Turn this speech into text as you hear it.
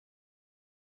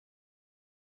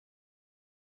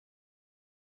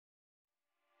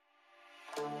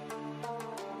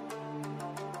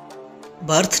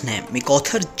Birth name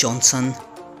Micother Johnson,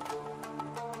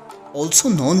 also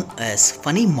known as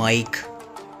Funnymike.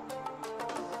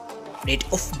 Date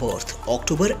of birth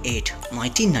October 8,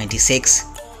 1996.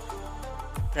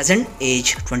 Present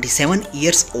age 27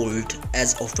 years old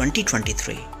as of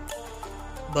 2023.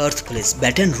 Birthplace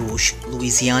Baton Rouge,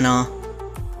 Louisiana.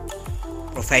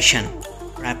 Profession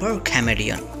rapper,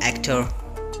 comedian, actor.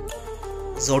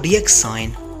 Zodiac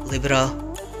sign Libra.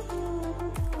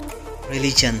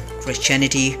 Religion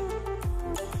Christianity.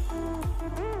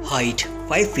 Height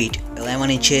 5 feet 11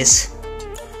 inches.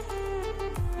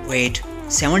 Weight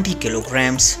 70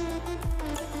 kilograms.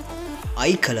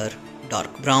 Eye color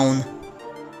dark brown.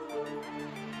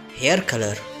 Hair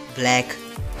color black.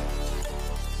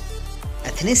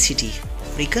 Ethnicity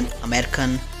African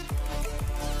American.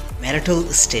 Marital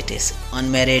status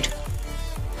unmarried.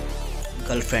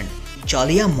 Girlfriend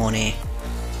Jalia Monet.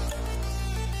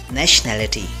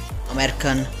 Nationality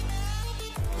American.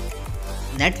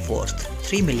 Net worth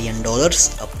 $3 million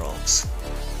approx.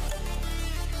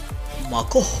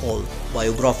 Marco Hall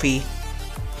biography.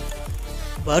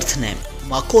 Birth name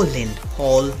Marco Lynn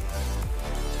Hall,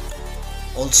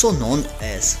 also known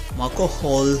as Marco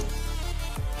Hall.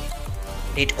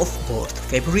 Date of birth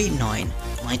February 9,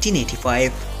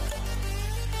 1985.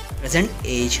 Present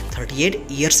age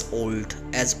 38 years old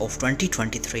as of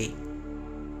 2023.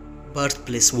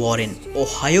 Birthplace Warren,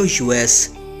 Ohio, US.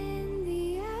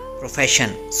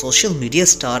 Profession social media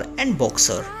star and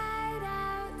boxer.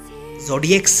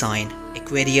 Zodiac sign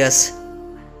Aquarius.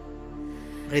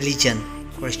 Religion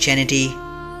Christianity.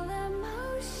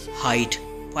 Height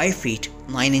 5 feet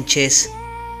 9 inches.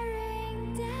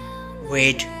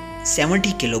 Weight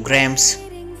 70 kilograms.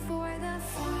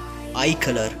 Eye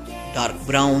color dark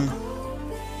brown.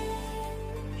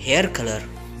 Hair color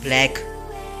black.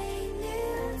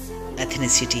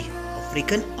 Ethnicity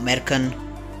African American.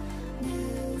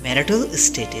 Marital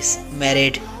status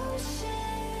married.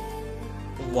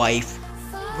 Wife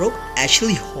Brooke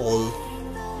Ashley Hall.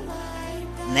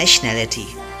 Nationality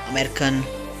American.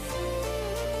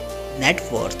 Net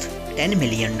worth $10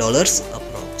 million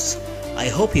approx. I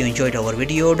hope you enjoyed our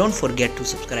video. Don't forget to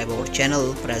subscribe our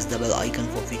channel, press the bell icon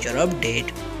for future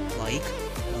update. Like,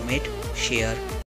 comment, share